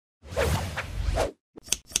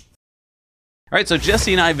All right, so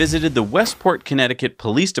Jesse and I visited the Westport, Connecticut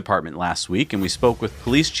Police Department last week, and we spoke with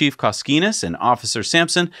Police Chief Koskinas and Officer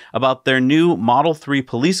Sampson about their new Model 3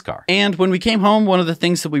 police car. And when we came home, one of the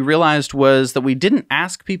things that we realized was that we didn't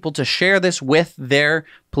ask people to share this with their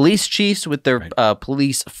police chiefs, with their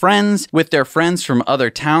police friends, with their friends from other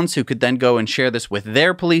towns who could then go and share this with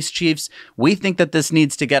their police chiefs. We think that this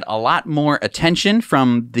needs to get a lot more attention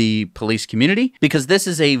from the police community because this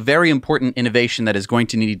is a very important innovation that is going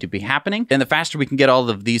to need to be happening. And the faster we can get all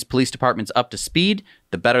of these police departments up to speed,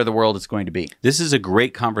 the better the world is going to be. This is a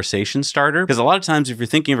great conversation starter because a lot of times if you're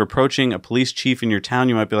thinking of approaching a police chief in your town,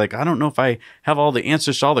 you might be like, I don't know if I have all the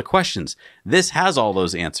answers to all the questions. This has all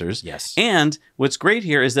those answers. Yes. And what's great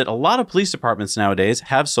here is that a lot of police departments nowadays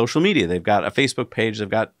have social media. They've got a Facebook page, they've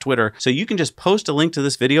got Twitter. So you can just post a link to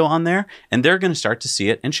this video on there and they're going to start to see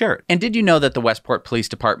it and share it. And did you know that the Westport Police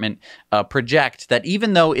Department project that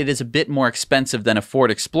even though it is a bit more expensive than a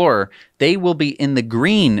Ford Explorer, they will be in the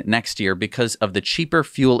green next year because of the cheaper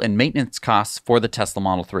fuel and maintenance costs for the Tesla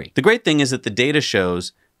Model 3. The great thing is that the data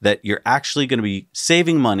shows that you're actually going to be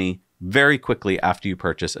saving money very quickly after you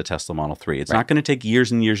purchase a Tesla Model 3. It's not going to take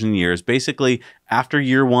years and years and years. Basically, after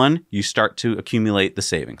year one, you start to accumulate the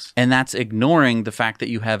savings. And that's ignoring the fact that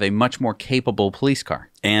you have a much more capable police car.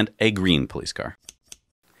 And a green police car.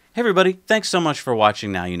 Hey everybody, thanks so much for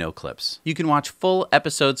watching Now You Know Clips. You can watch full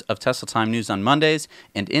episodes of Tesla Time News on Mondays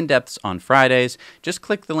and in-depths on Fridays. Just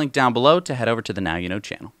click the link down below to head over to the Now You Know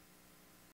channel.